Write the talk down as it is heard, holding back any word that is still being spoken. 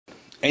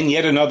And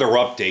yet another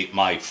update,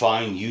 my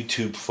fine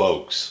YouTube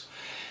folks.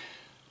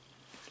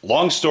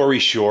 Long story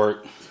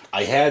short,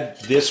 I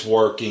had this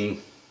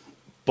working,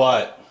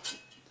 but,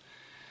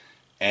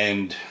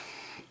 and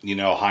you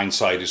know,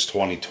 hindsight is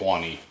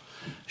 20/20.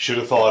 Should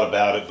have thought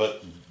about it,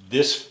 but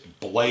this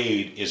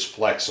blade is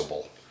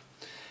flexible.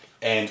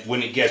 And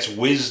when it gets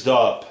whizzed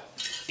up,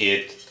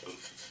 it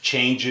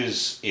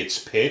changes its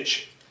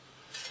pitch.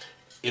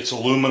 It's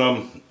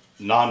aluminum,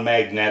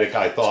 non-magnetic.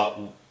 I thought,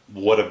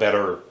 what a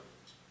better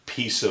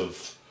piece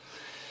of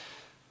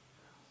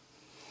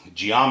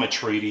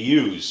geometry to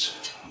use.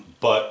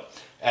 But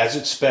as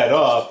it sped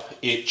up,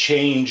 it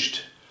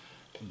changed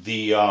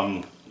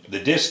the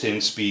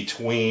distance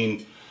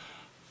between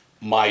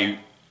my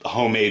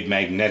homemade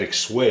magnetic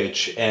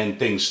switch, and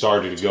things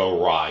started to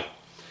go awry.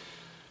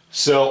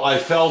 So I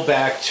fell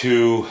back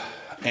to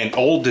an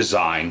old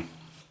design.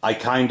 I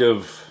kind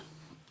of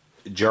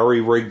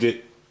jerry-rigged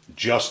it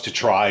just to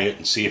try it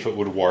and see if it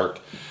would work.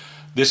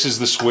 This is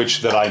the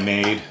switch that I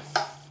made,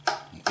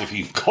 if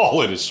you can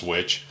call it a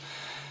switch.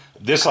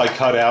 This I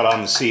cut out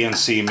on the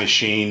CNC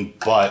machine,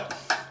 but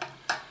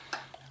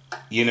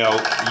you know,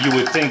 you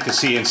would think the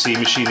CNC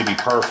machine to be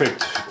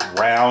perfect,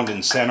 round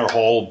and center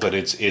hole, but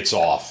it's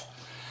off.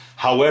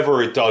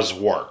 However, it does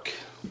work.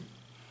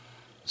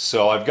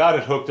 So I've got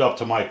it hooked up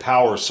to my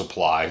power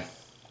supply.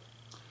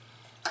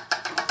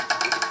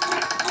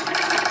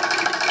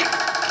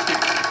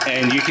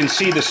 And you can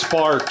see the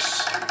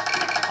sparks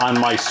on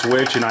my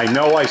switch, and I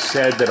know I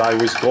said that I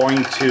was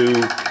going to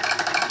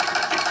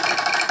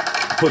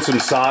put some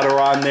solder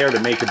on there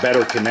to make a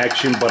better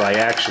connection, but I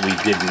actually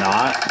did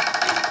not.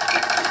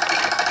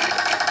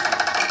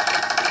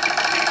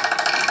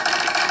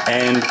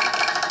 And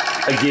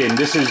again,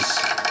 this is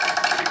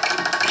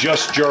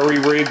just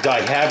jury-rigged.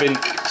 I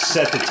haven't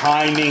set the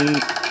timing.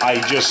 I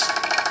just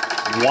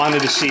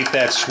wanted to see if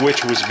that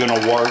switch was going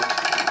to work,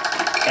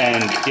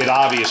 and it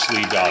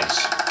obviously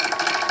does.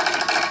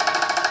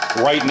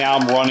 Right now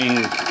I'm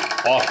running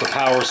off the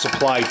power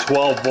supply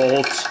 12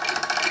 volts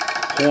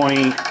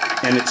point,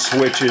 and it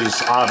switches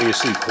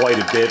obviously quite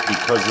a bit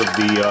because of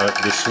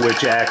the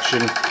switch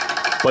action,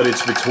 but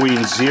it's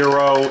between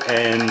 0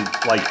 and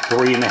like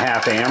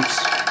 3.5 amps.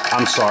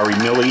 I'm sorry,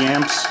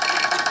 milliamps.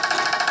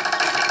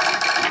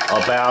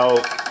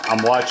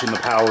 I'm watching the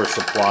power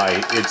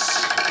supply.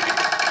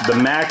 The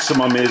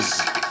maximum is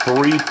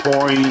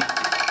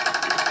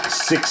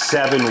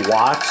 3.67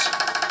 watts.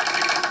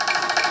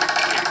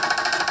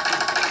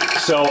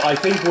 So I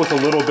think with a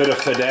little bit of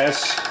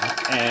finesse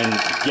and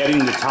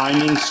getting the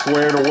timing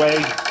squared away,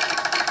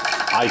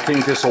 I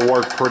think this will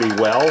work pretty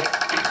well.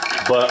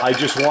 But I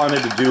just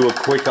wanted to do a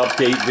quick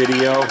update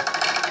video.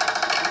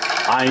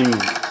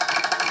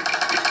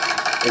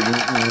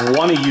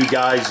 One of you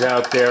guys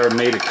out there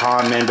made a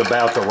comment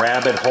about the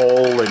rabbit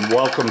hole and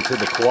welcome to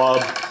the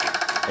club.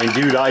 And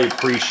dude, I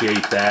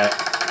appreciate that.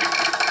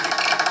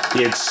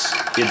 It's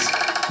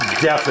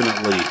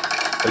definitely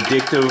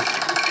addictive,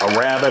 a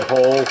rabbit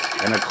hole,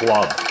 and a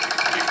club.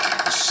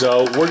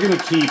 So we're going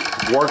to keep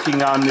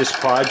working on this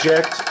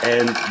project,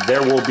 and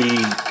there will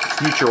be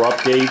future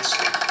updates,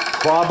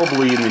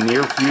 probably in the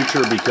near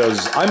future,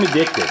 because I'm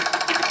addicted.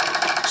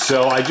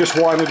 So I just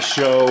wanted to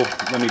show,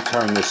 let me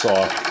turn this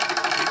off.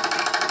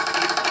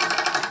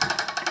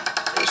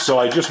 So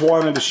I just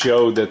wanted to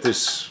show that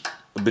this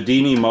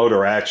Bendini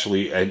motor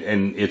actually,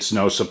 and it's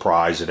no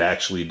surprise, it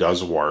actually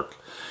does work.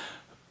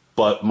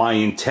 But my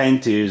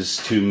intent is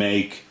to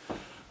make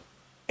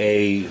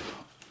a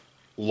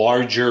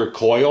larger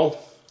coil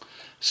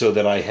so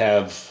that I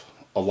have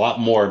a lot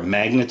more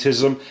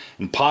magnetism,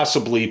 and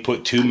possibly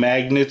put 2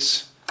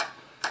 magnets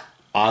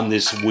on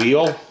this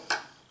wheel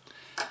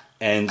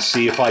and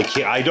see if I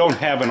can. I don't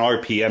have an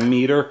RPM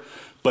meter,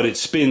 but it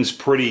spins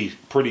pretty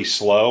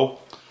slow,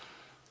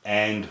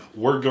 and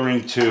we're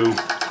going to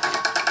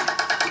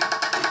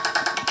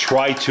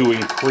try to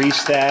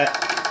increase that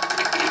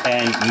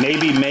and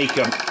maybe make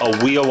a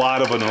wheel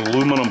out of an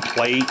aluminum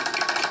plate.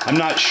 I'm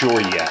not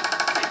sure yet.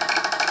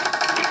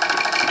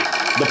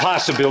 The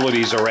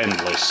possibilities are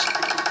endless.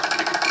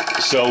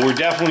 So we're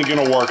definitely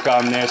going to work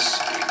on this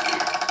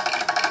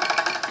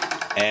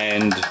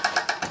and,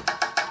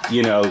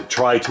 you know,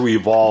 try to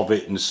evolve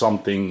it into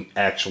something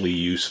actually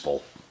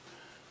useful.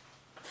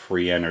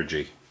 Free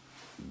energy.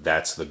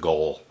 That's the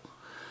goal.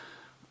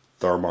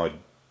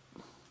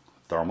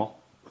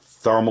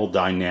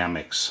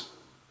 Thermodynamics.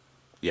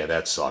 Yeah,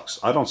 that sucks.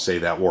 I don't say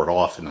that word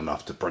often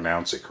enough to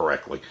pronounce it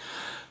correctly.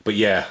 But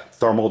yeah,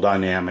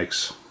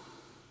 thermodynamics.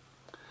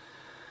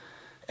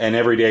 And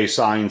everyday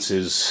science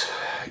is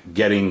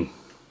getting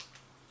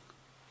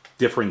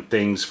different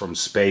things from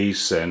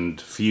space and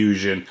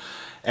fusion.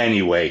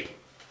 Anyway,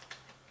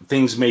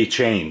 things may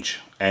change,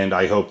 and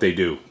I hope they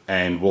do.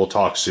 And we'll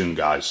talk soon,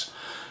 guys.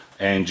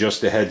 And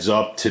just a heads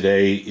up,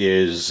 today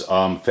is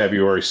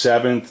February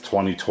 7th,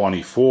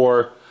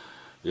 2024.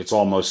 It's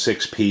almost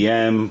 6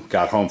 p.m.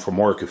 Got home from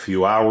work a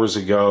few hours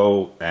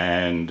ago,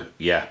 and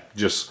yeah,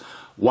 just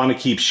want to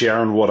keep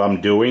sharing what I'm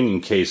doing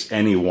in case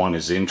anyone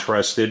is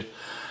interested.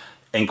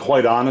 And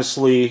quite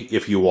honestly,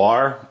 if you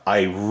are,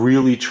 I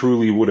really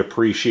truly would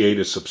appreciate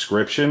a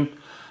subscription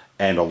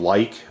and a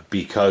like,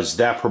 because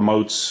that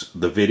promotes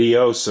the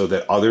video so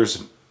that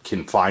others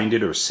can find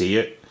it or see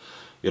it.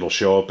 It'll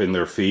show up in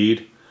their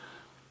feed.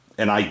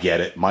 And I get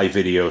it, my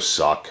videos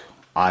suck.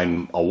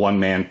 I'm a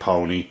one-man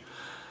pony.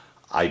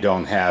 I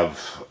don't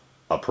have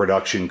a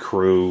production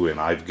crew, and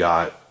I've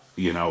got,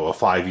 you know, a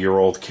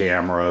 5-year-old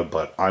camera,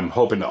 but I'm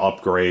hoping to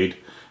upgrade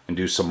and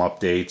do some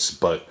updates.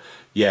 But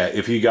yeah,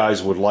 if you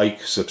guys would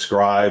like,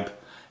 subscribe,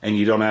 and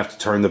you don't have to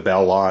turn the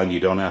bell on, you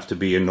don't have to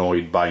be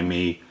annoyed by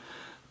me,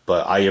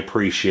 but I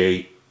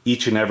appreciate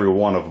each and every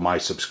one of my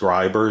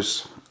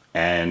subscribers.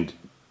 And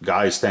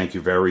guys, thank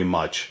you very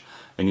much,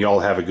 and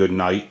y'all have a good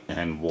night,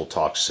 and we'll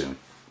talk soon.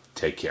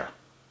 Take care.